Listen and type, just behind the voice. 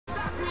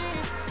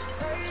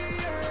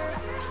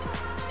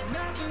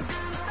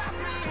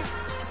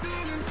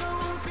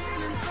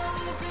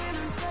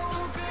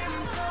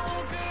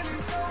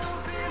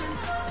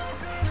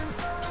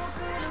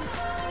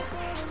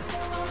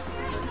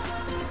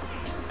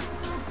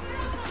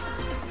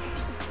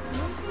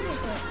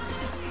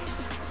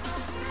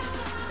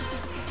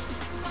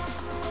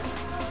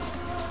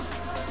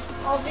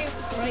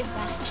right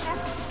back, chat.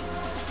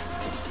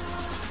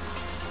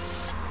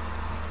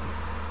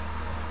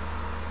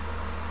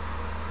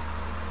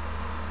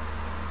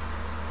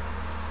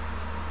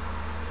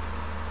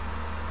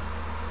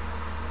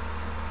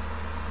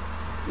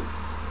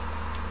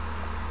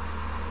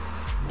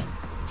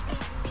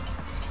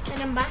 And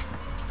I'm back.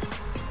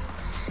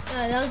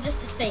 That was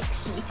just a fake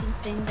sleeping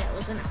thing. That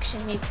wasn't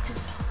actually me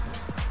because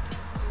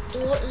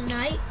all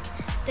night,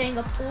 staying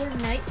up all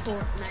night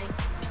Fortnite.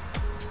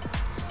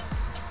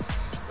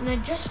 And I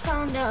just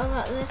found out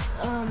about this.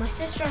 My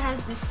sister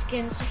has this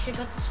skin, so she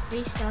got this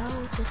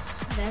freestyle, which is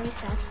very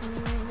sad for me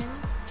right now.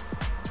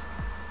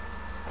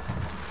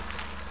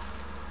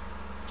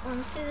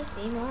 Honestly, this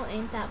emo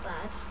ain't that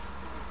bad.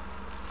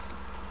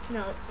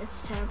 No,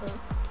 it's terrible.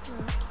 No.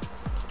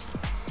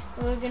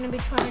 We're gonna be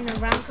trying to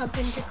rank up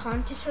into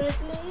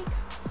Competitors League.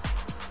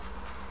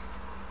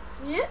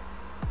 See it?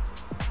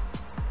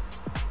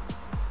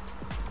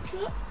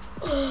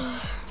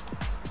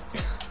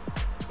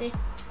 See?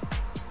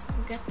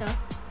 Get that.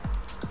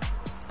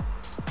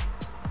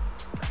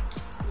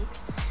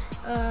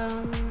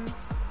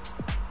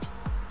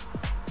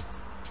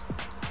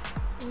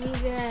 We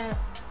get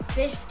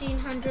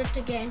 1,500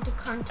 to get into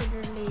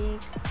Competitor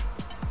League.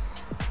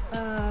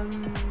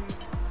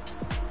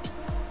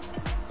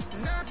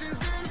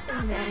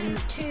 And then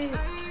 2,000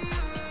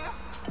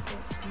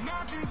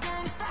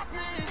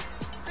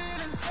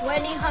 yeah,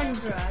 2,000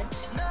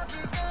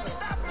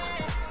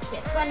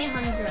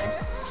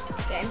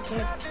 to get into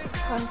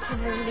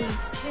Competitor League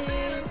 2,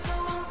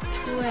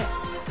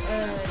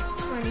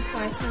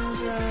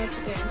 2,500 to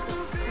get into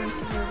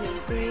Competitor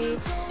League 3,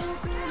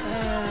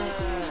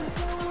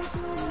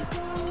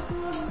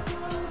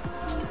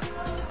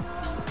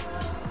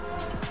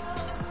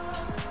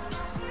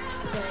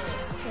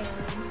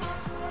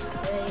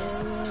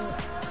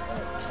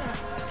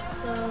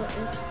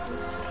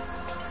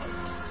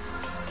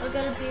 I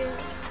gotta be.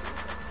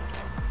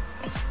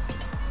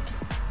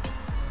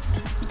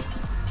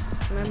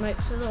 My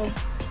mic's a little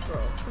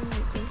broken.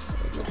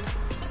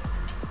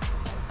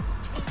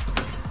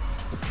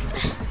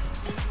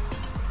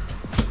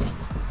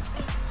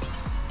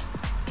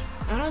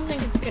 I don't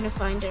think it's gonna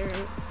find a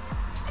route.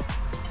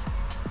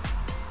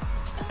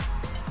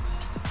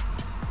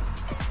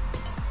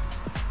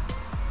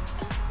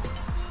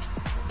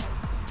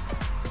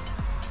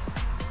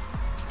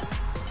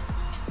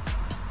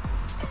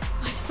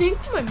 I think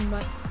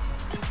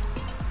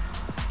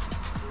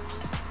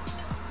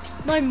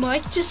my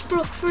mic just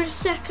broke for a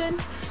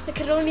second. I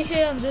could only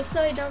hear on this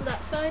side, on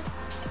that side.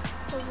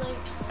 I was like,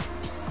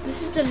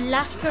 this is the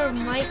last pair of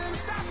mic.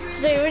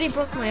 Cause I already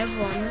broke my other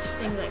one. This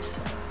thing like,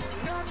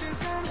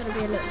 gotta be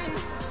a little.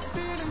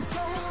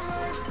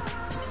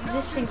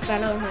 This thing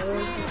fell out of my old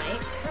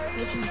mic,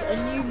 which is a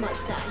new mic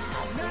that I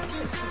have.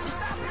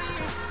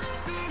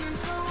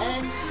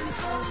 And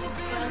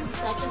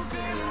second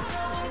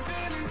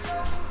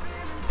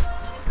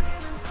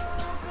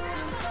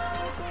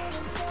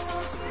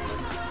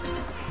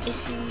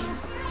if you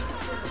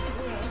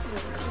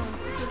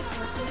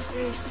my sister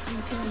is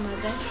sleeping in my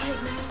bed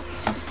right now.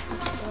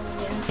 So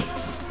yeah.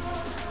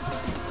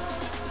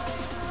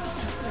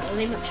 Not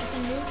really much I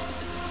can do.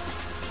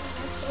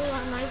 So I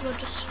might as well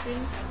just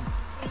stream.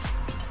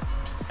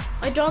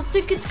 I don't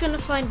think it's gonna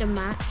find a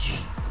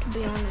match, to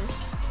be honest.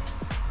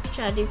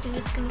 Chad, do you think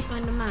it's gonna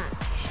find a match?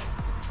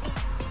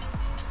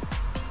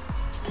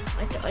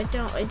 I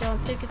don't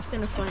think it's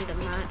gonna find a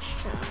match.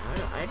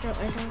 I don't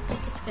think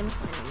it's gonna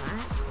find a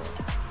match.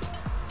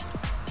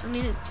 I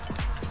mean, it's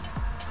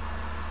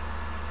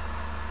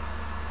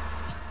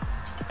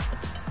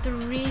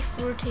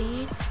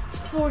 3:14.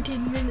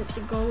 14 minutes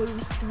ago, it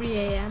was 3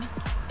 a.m.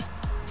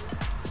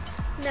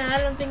 Nah,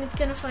 I don't think it's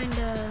gonna find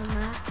a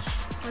match.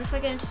 What if I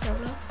get into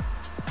solo?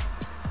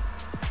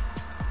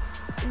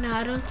 Nah,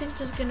 I don't think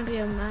there's gonna be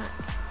a match.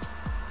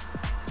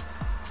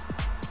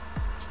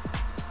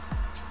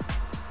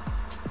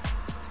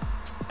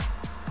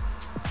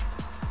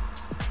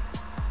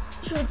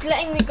 So it's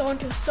letting me go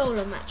into a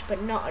solo match,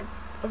 but not an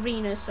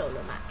arena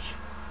solo match.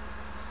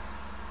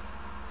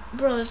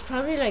 Bro, there's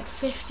probably like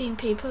 15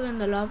 people in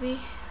the lobby.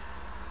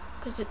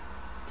 Cause it's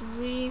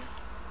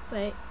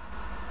wait.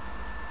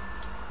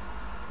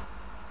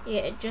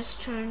 Yeah, it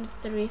just turned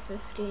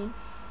 3:15.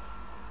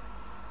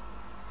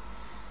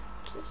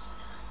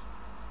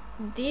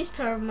 These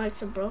pair of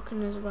mics are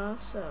broken as well,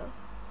 so.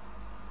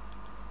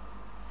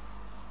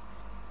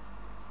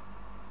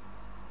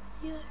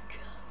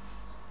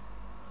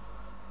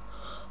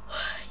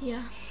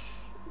 Yeah.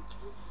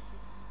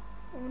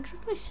 I wonder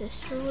if my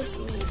sister would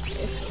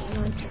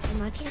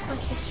imagine if my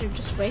sister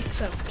just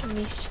wakes up to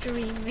me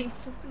streaming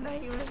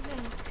Fortnite right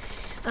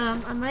now.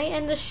 I might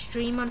end the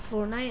stream on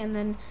Fortnite and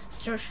then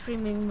start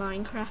streaming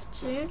Minecraft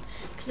soon,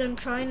 because I'm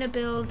trying to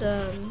build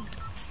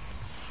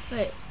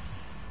wait.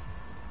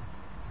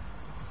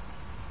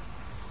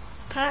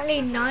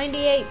 Apparently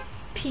 98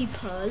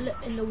 people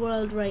in the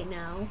world right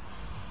now,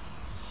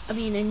 I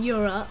mean in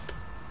Europe,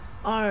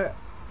 are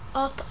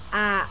up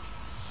at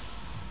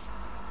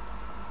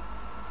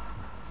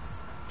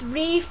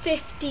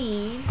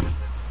 3:15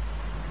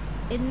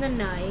 in the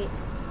night.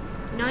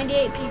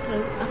 98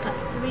 people up at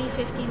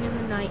 3:15 in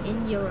the night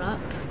in Europe.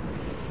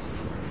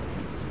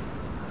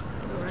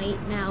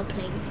 Right now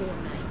playing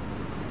Fortnite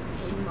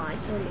in my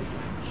solos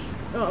match.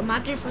 Oh,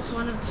 imagine if it was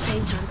one of the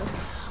stage handles.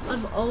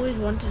 I've always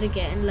wanted to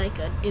get in like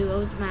a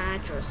duos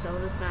match or a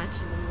solos match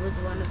with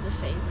one of the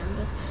phase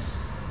members.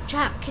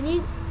 Chat, can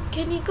you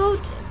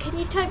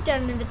type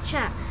down in the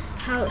chat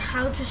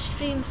how to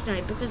stream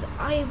snipe, because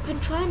I've been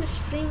trying to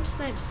stream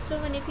snipe so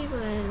many people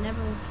and it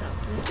never works out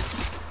to me.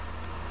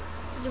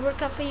 Does it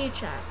work out for you,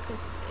 chat? Because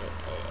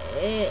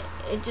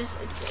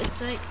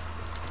it's like.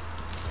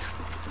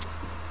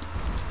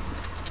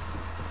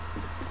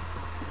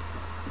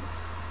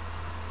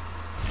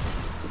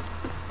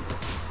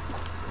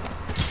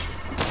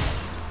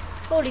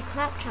 Holy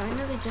crap,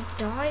 China, they just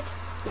died.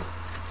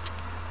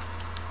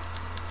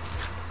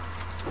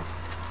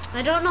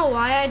 I don't know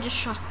why I just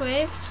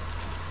shockwaved.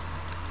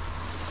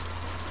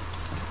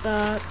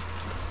 But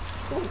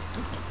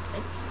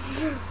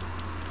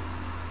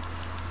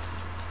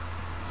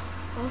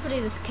hopefully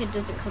this kid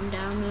doesn't come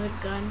down with a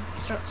gun,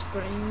 start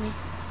spraying me.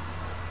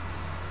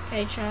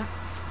 Okay, chat.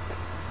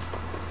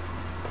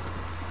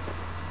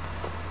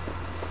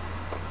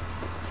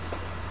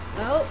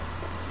 Oh,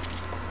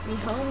 me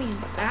homie's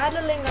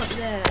battling up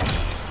there.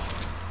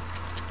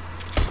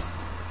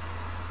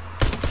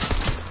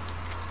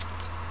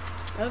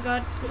 Oh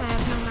god, I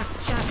have no map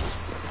chat.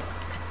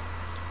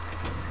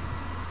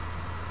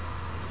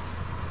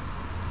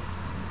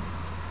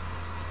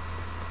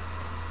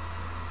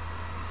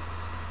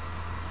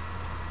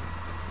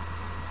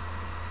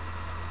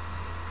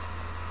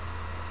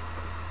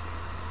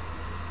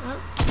 Oh,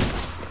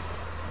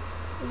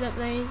 he's up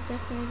there, he's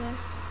definitely there.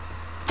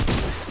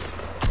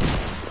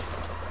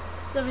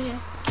 He's over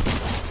here.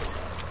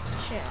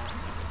 Shit.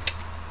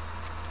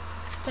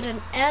 Put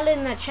an L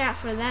in the chat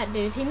for that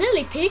dude. He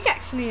nearly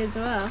pickaxed me as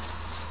well.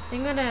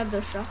 I'm gonna have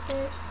those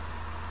shockwaves.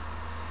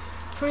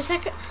 For a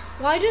second,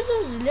 why do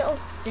those little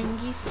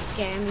thingies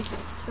scare me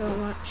so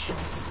much?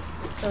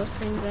 Those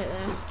things right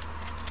there.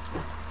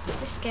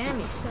 They scare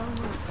me so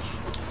much.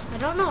 I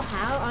don't know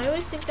how. I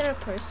always think they're a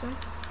person.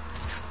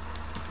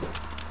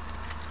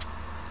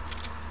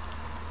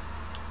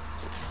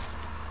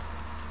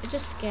 It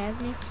just scares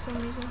me for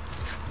some reason.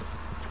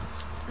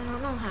 I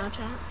don't know how,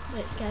 chat, but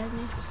it scares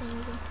me for some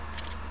reason.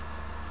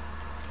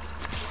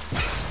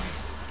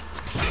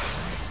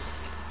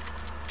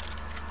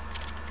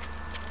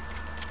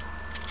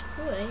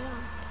 Oh, there you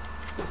are.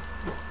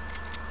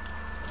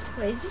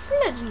 Wait, is this a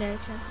legendary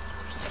chest?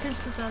 For a second, I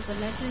thought that was a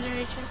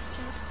legendary chest,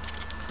 chat.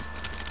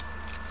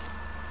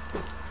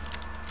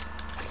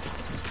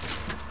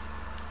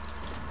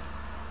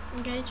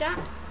 Okay, chat.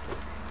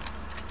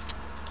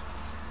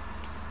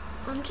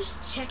 I'm just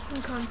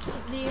checking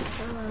constantly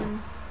if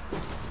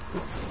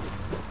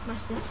my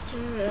sister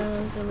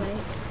is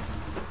awake.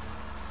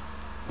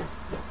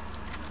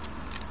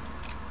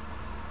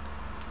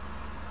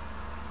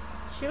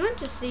 She went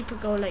to sleep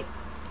ago like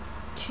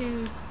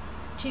 3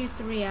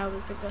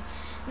 hours ago.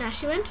 Nah,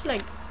 she went to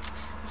like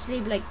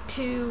sleep like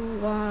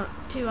 2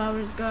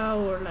 hours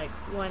ago, or like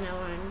 1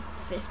 hour and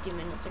 50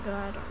 minutes ago.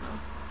 I don't know.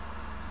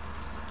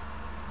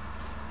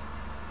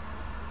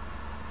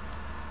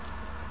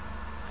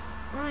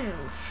 I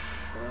am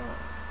sure.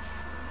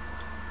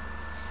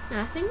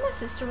 No, I think my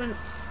sister went.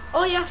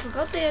 Oh yeah, I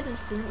forgot they had his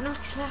flint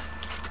knocks back.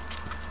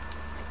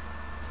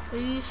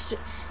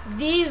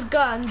 These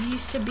guns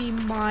used to be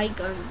my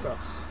guns, bro.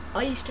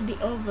 I used to be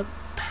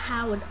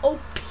overpowered, OP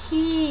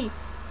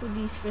with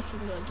these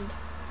freaking guns.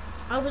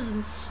 I was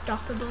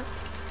unstoppable.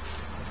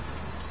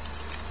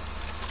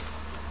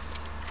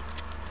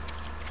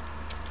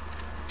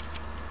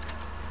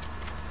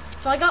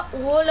 If I got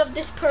all of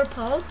this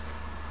purple,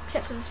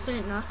 except for this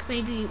flint knock,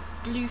 maybe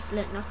blue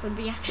flint knock would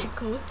be actually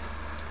cool.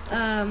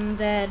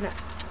 Then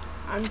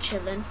I'm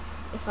chilling.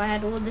 If I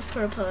had all this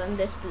purple and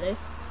this blue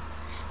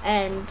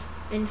and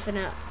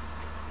infinite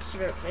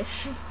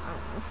slurpfish, I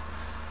don't know,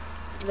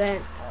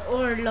 then,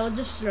 or loads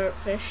of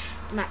slurpfish,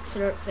 max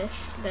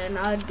slurpfish, then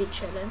I'd be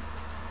chilling.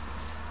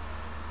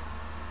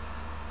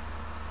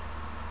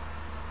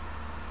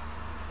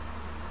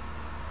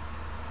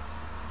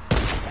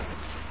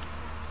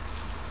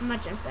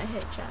 Imagine if I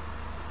hit chat.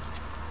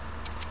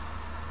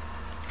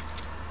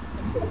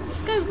 Is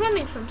this guy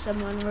running from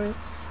someone, or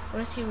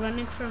is he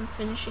running from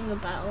finishing a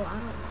battle? I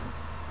don't know.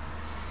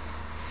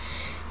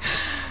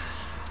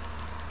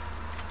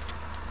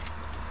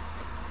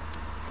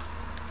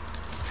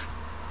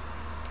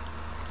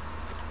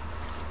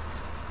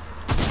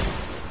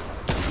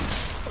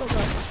 Oh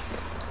god.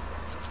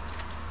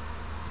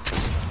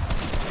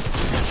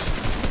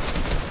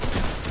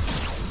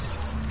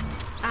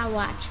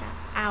 Ow, chat.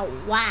 Ow.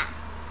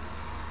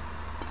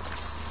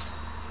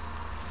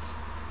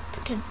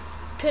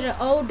 Put an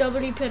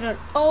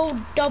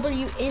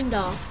OW in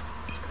the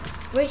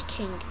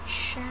freaking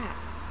chat.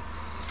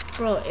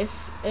 Bro, if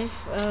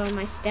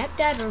my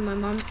stepdad or my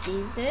mom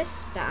sees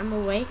this, that I'm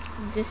awake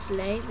this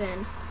late,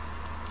 then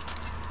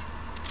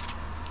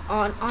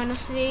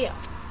honestly,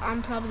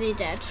 I'm probably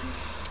dead.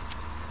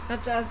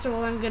 That's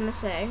all I'm gonna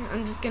say.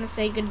 I'm just gonna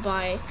say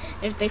goodbye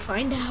if they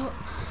find out.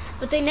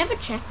 But they never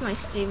check my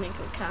streaming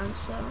account,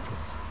 so.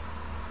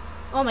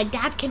 Oh, my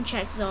dad can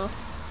check though.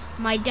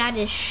 My dad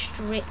is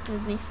strict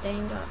with me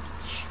staying up.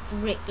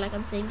 Strict, like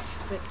I'm saying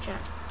strict,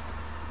 chat.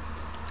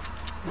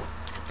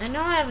 I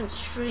know I haven't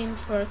streamed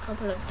for a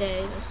couple of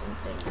days or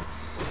something.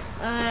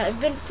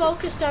 I've been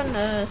focused on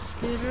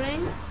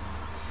scootering,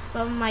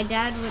 but my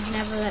dad would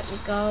never let me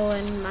go,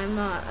 and my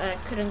mom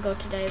couldn't go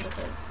today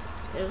because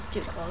it was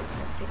too cold.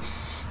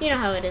 You know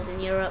how it is in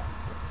Europe.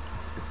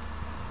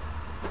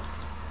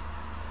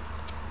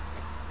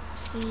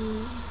 Let's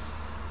see,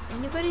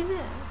 anybody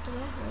there? Did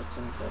I heard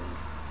some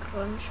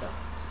gunshots?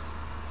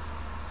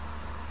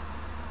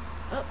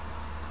 Oh.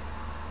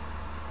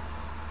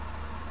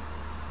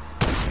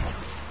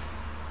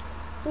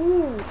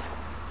 Ooh.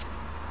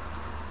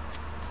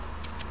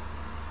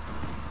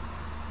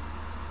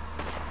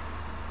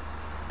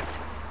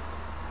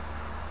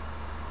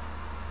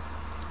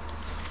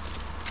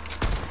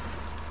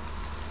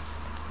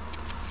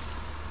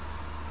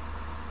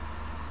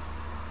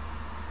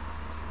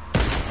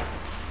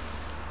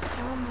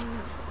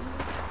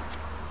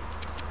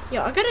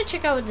 Yo, I gotta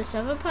check out what this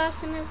other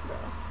person is, bro.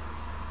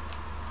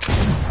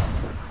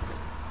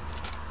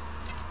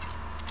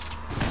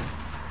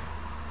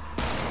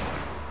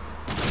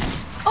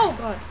 Oh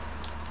god.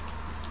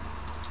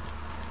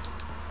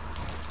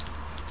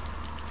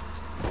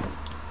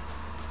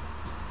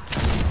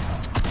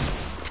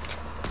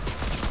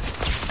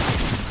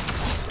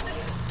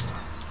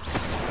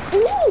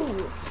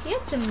 Ooh, he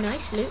had some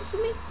nice loot for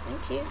me.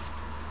 Thank you.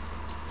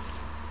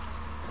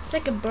 It's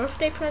like a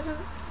birthday present,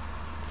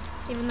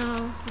 even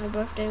though my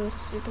birthday was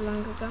super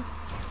long ago.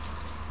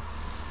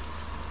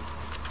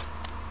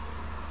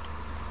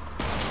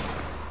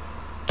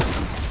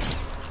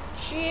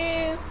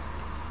 Chew.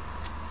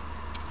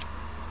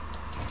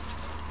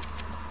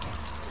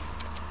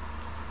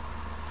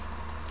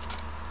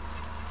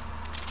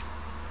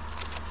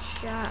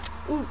 Shot.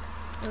 Ooh,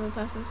 another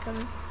person's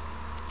coming.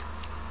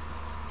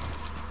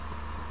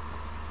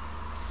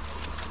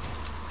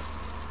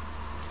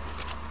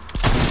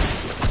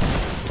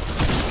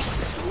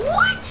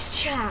 What,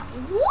 chat?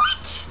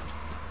 What?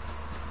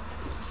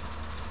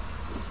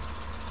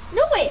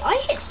 No way, I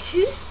hit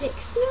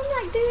 260 on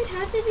that dude.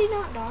 How did he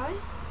not die?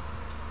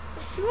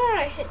 I swear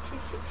I hit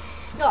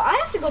 260. No, I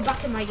have to go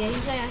back in my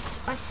gameplay.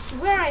 I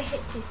swear I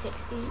hit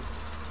 260.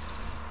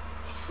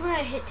 I swear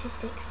I hit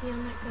 260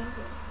 on that guy.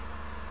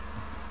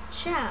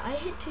 Chat, I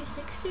hit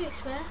 260, I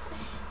swear. I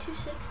hit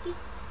 260.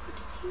 How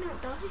did he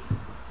not die?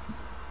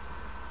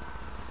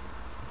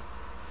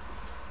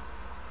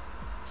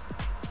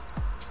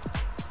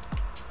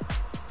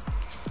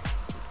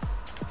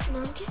 No,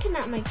 I'm checking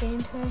out my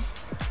gameplay.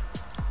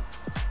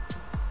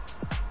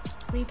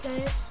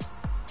 Replays.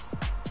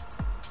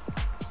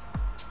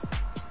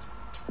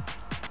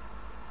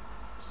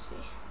 Let's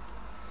see.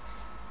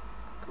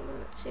 Come on,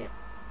 let's see it.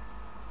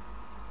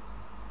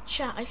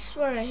 Chat, I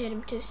swear I hit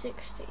him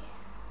 260.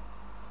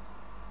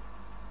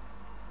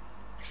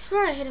 I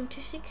swear I hit him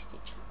 260,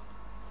 chat.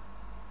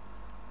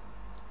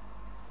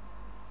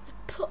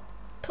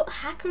 Put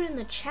hacker in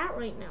the chat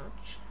right now,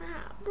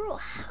 chat. Bro,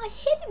 I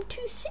hit him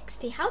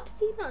 260. How did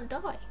he not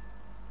die?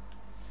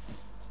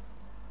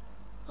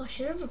 Oh, I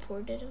should have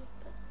reported him,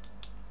 but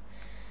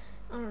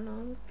I don't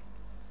know.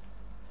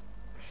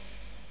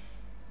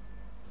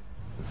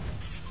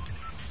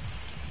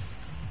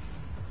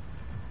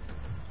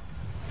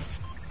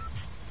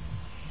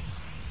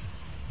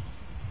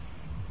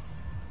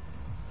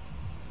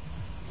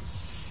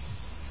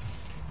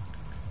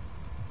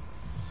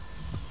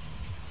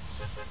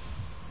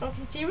 I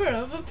can see where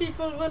other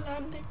people were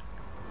landing.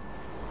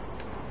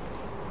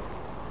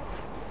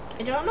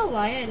 I don't know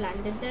why I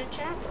landed there,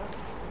 chat, but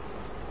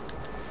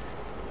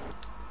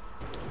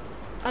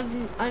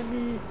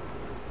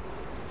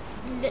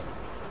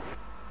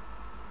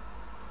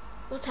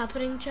what's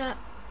happening, chat?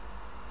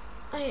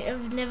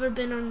 I've never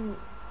been on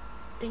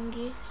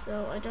thingy,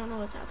 so I don't know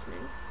what's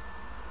happening.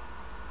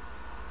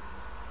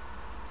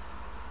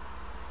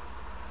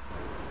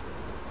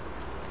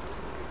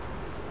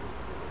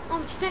 Oh,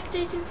 I'm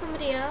spectating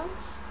somebody else.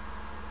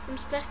 I'm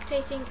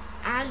spectating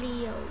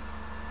Alio.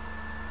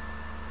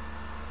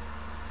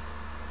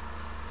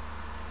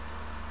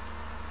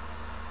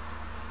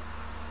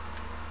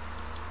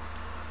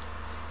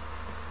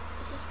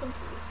 This is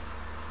confusing.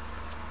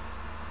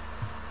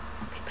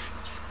 I'll be back,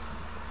 chat.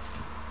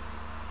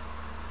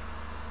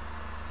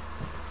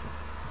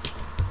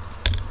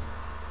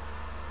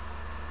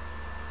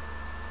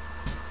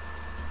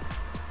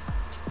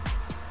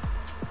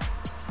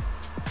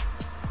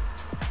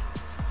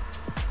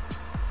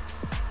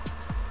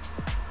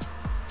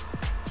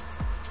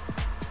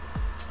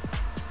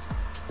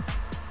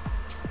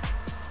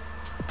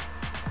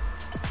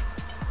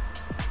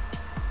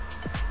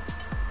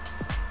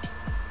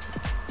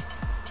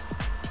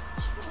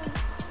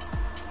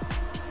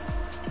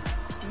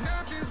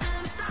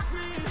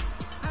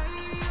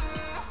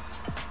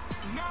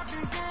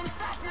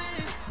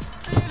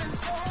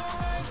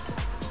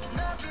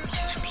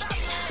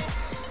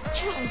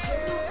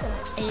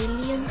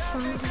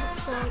 sound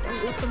outside.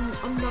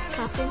 I'm not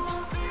capping.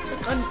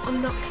 Like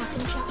I'm not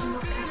capping, chat. I'm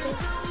not capping.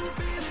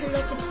 I heard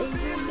like an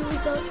alien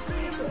noise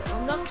outside, but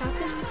I'm not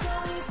capping.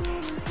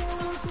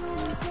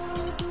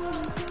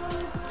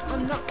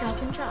 I'm not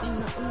capping, chat. I'm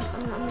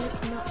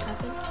like not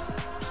capping.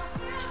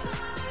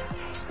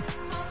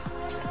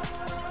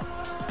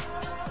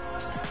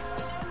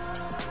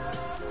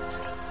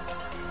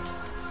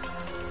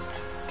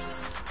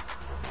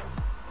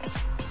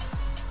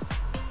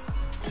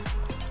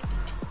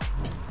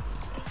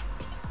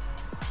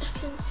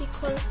 FNC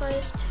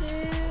qualifiers 2,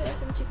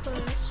 FNC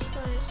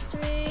qualifiers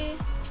 3.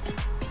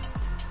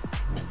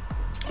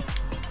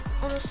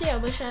 Honestly, I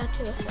wish I had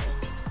 2 FA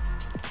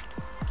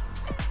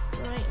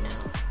right now.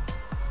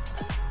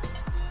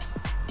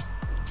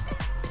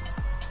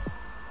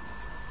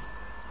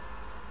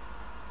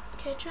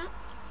 Okay, chat.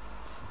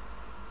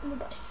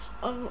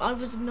 I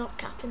was not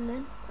capping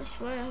then. I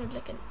swear I heard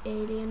like an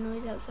alien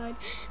noise outside,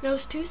 and I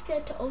was too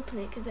scared to open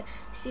it because I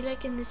see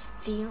like in this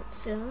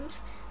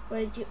films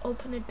where you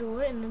open a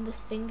door and then the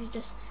thing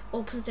just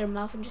opens their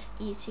mouth and just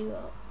eats you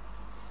up.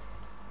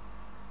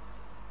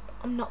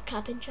 I'm not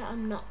capping, chat.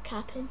 I'm not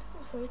capping.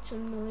 I heard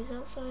some noise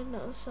outside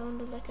that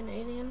sounded like an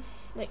alien,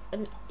 like a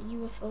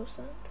UFO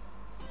sound.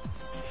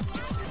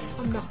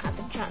 I'm not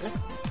capping, chat. Like,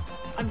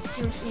 I'm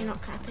seriously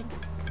not capping.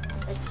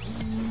 Like,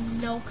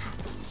 no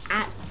capping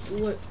at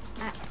work,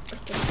 at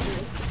freaking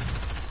school.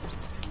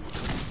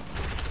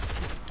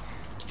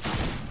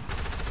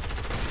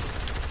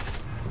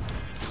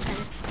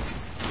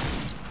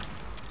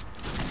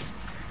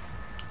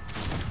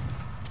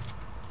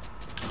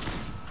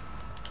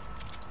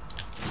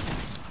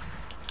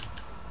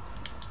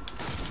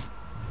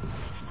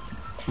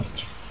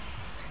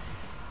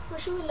 Where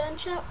should we land,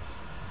 chat?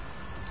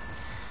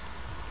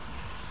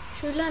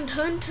 Should we land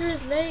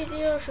Hunters,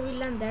 Lazy, or should we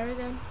land there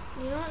again?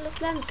 You know what, let's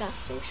land gas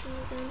station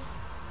again.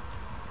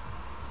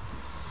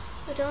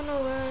 I don't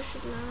know where I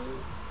should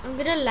land. I'm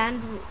gonna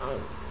land,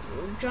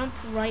 jump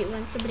right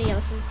when somebody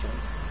else is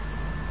jumping.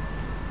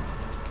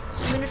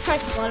 I'm gonna try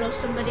to follow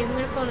somebody. I'm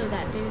gonna follow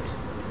that dude.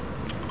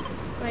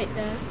 Right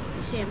there.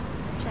 You see him?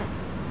 Chat.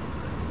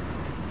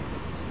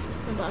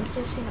 No, but I'm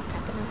seriously not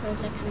capping. I heard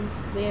like some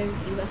weird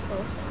UFO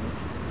sound.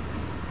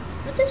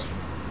 What's this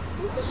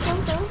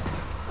going on?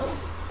 Oh.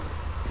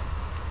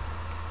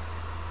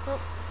 Oh,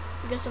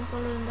 I guess I'm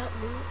following that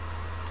dude.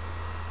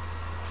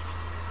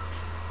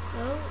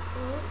 Oh,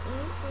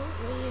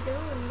 where you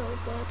going, little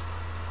bud?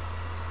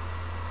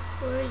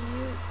 Where are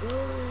you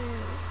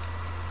going?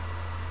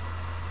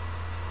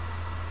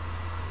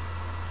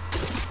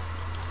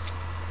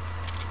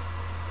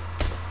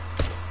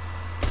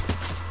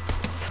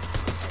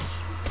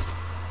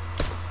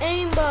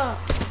 Aimbot!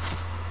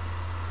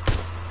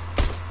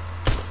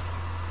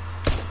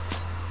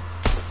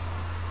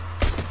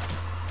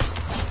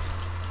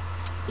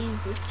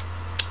 Easy.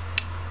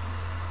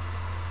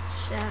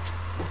 Shot.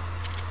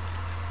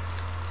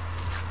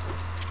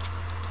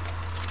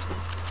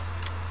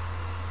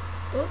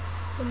 Oh,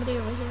 somebody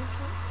over here.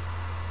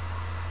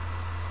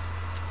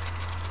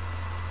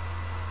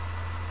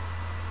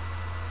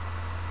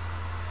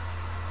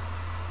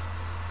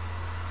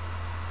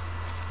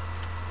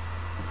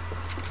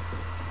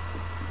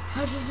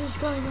 How does this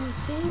guy not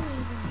see me?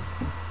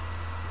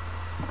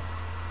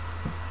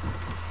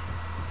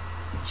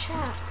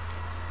 Chat.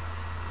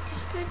 Is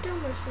this guy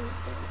dumb or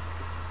something?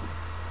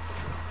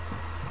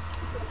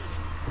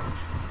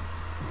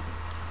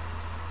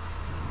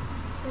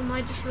 Or am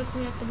I just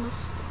looking at the most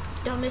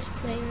dumbest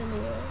player in the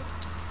world?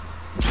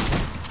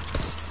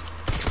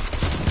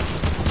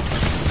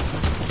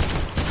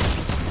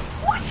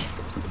 What?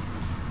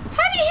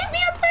 How did he hit me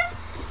up there?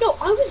 No,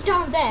 I was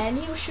down there and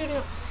he was shooting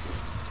up.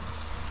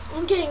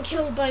 I'm getting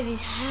killed by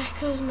these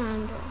hackers,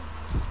 man, bro.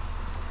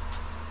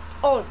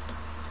 Oh,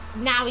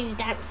 now he's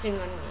dancing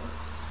on me.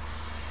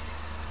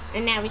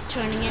 And now he's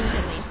turning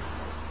into me.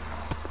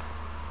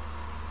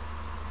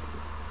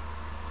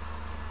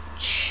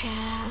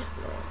 Chat.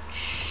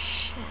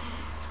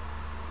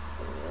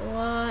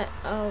 What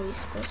are we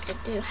supposed to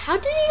do? How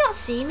did he not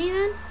see me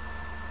then?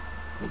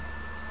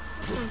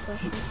 That's one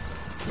question.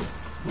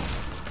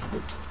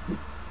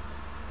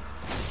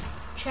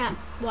 Chat,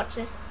 watch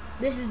this.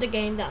 This is the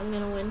game that I'm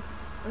gonna win.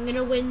 I'm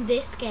gonna win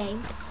this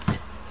game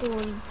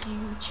for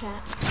you,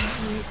 chat.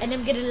 And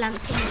I'm gonna land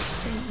some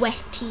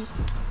sweaty,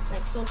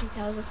 like salty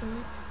towels or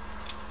something.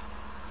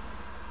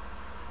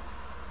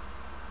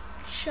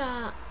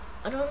 Chat,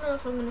 I don't know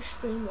if I'm gonna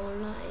stream all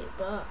night,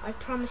 but I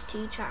promise to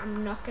you, chat,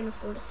 I'm not gonna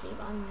fall asleep.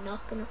 I'm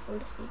not gonna fall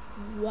asleep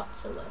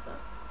whatsoever.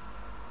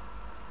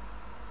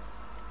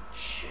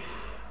 Chat.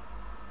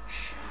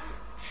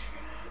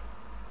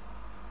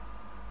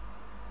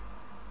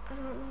 I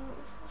don't know what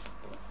I'm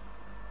supposed to do.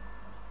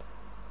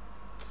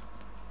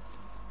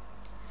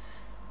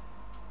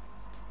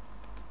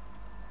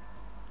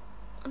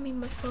 I mean,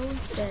 my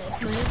phone's dead.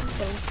 My other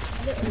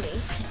phone,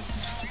 literally,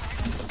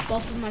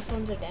 both of my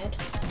phones are dead.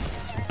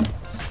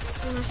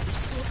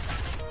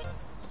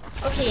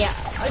 Okay, yeah,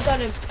 I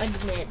gotta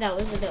admit that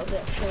was a little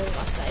bit showing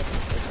off, guys.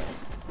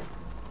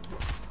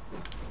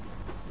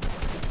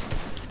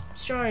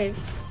 sorry.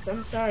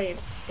 I'm sorry if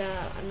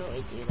that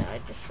annoyed you that I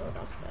just showed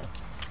off there.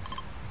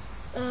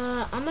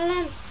 I'm a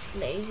little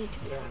lazy to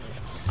be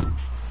honest.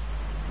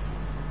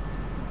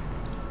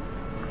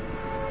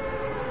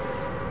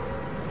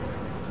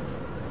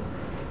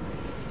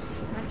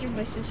 Imagine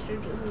my sister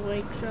just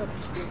wakes up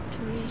to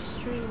me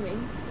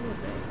streaming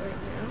Fortnite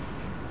right now.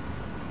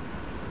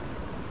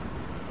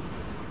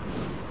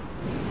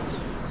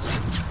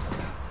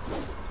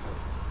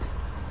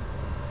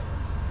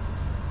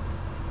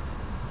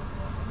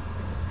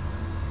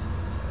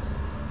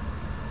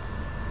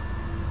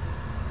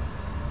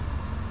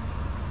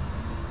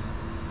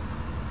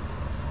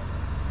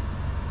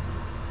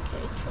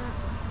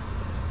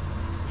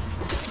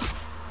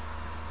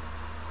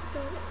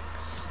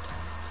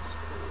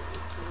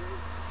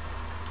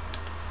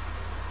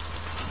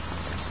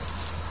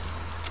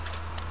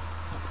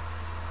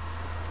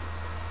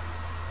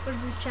 What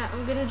is this chat?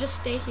 I'm gonna just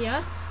stay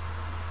here.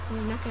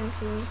 You're not gonna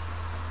see me.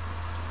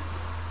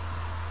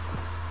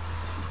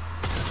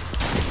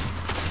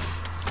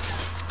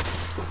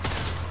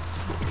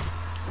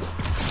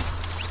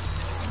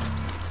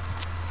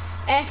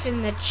 F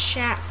in the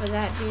chat for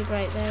that dude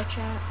right there,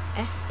 chat.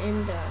 F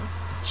in the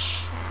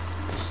chat.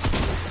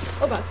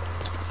 Oh god.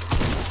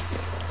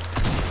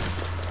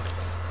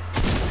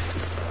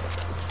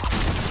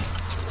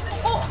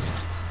 Oh!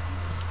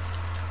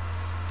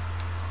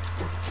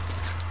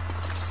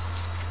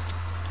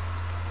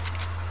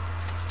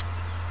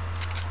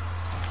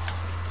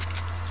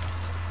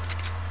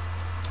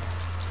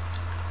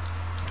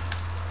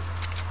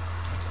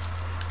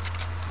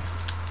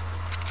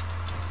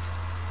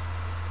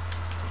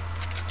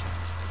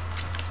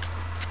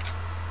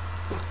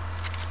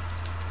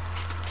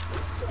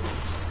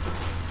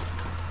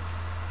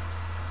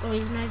 Oh,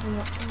 he's not even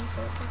watching me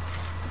so far.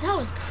 But that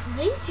was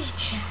crazy,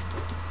 chat.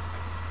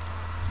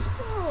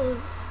 That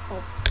was...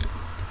 Oh.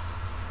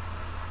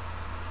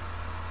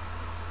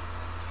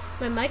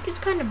 My mic is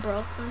kind of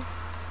broken.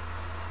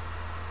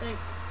 Like,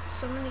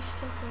 so many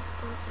stuff was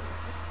broken.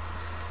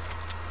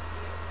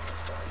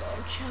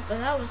 Oh, chat, but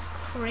that was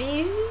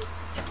crazy.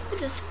 I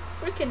just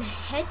freaking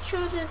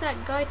headshotted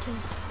that guy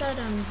to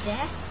sudden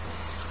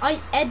death.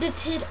 I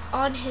edited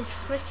on his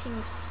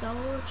freaking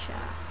soul,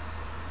 chat.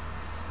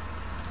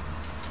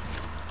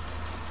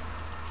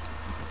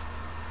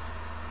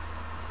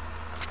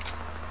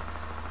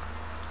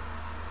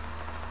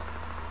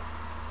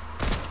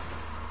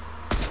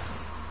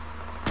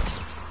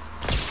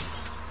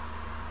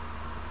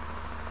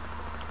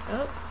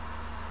 Oh.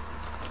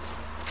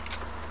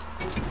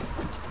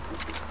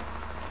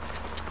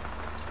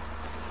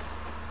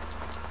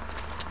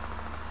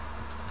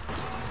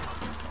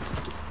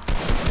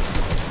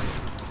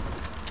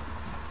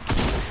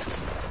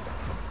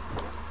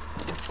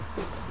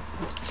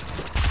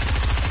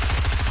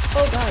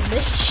 Oh god,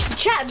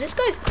 this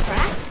guy's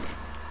cracked.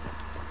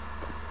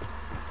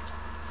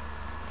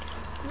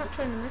 I'm not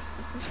trying to mess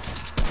with him.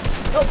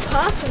 Oh,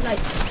 passing like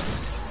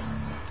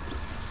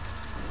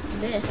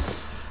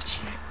this.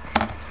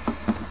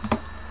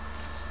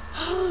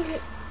 Oh,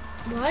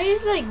 why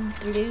is like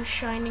blue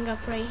shining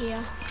up right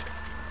here?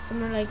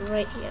 Somewhere like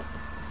right here.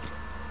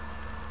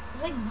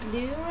 It's like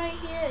blue right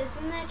here,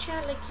 isn't there,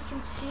 chat? Like you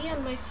can see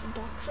on my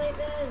box right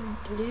there,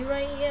 it's blue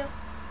right here.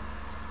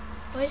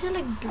 Why is it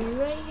like blue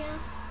right here?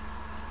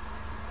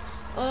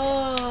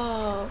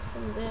 Oh,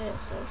 from this,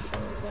 I'll show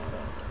you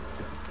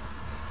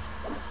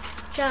that.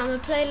 Chat, I'm gonna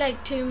play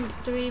like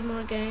 2-3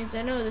 more games.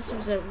 I know this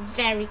was a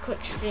very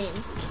quick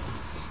stream,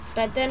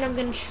 but then I'm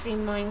gonna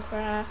stream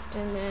Minecraft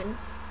and then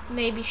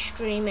maybe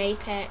stream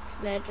Apex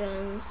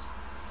Legends.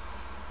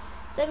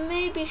 Then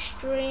maybe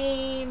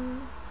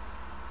stream...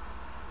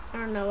 I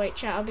don't know, wait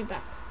chat, I'll be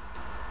back.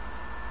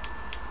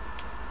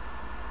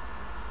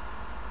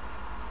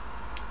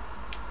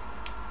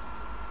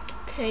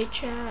 Okay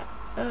chat,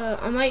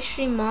 I might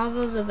stream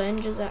Marvel's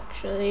Avengers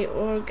actually,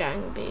 or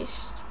Gang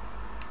Beast.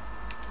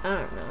 I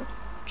don't know,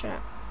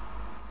 chat.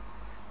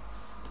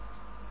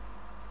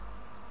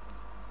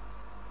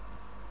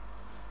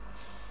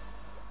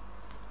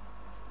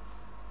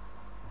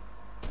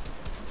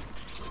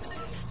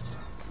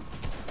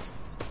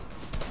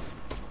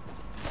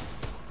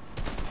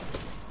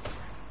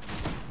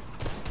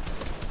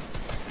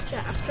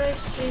 After I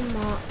stream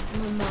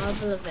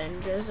Marvel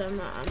Avengers, I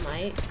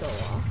might go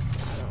off.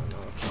 I don't know.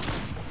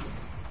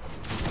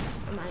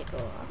 I might go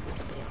off,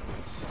 to be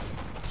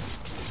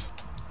honest.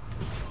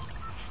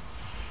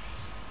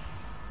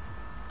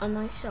 I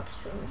might stop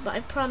streaming, but I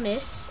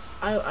promise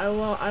I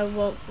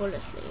won't fall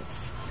asleep.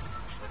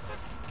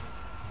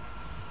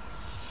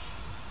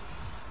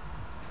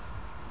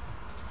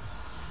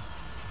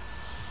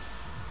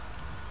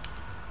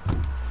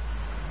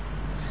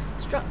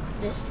 Let's drop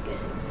this game.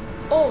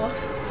 Oh, I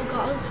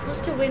forgot I was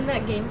supposed to win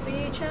that game for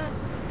you, chat.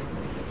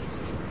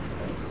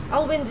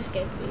 I'll win this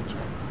game for you,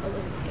 chat. I'll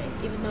win this game,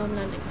 even though I'm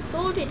landing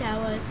salty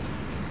towers.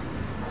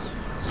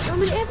 I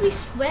mean, every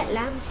sweat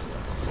lands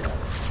here, so.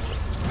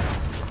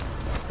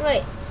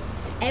 Wait,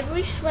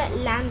 every sweat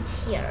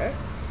lands here,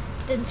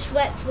 then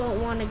sweats won't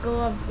want to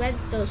go up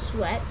against those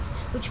sweats,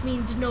 which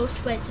means no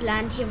sweats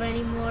land here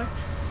anymore.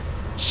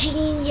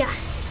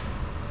 Genius!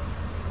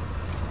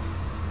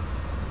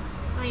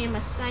 I am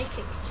a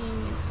psychic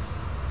genius.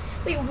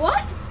 Wait,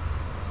 what?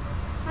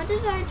 How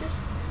did I just...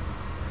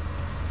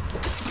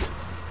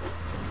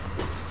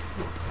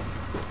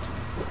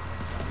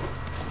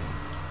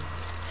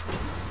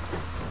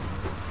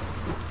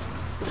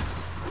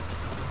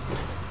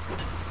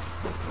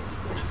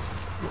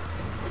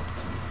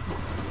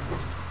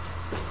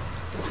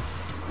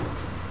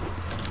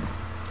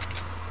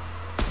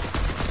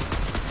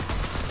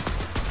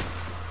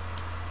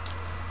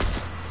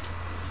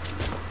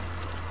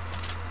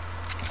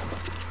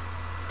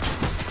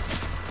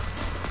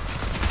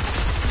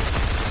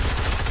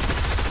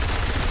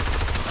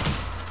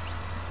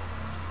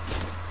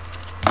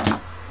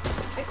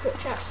 Quick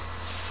chat.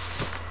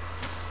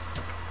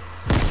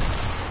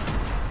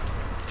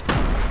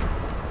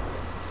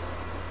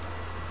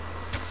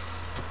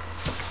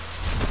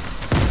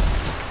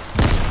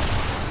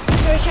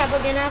 Sorry chat, we're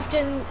gonna have to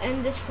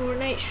end this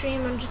Fortnite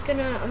stream. I'm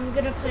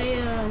gonna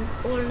play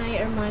all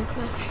nighter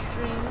Minecraft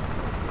stream.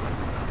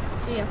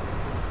 See ya.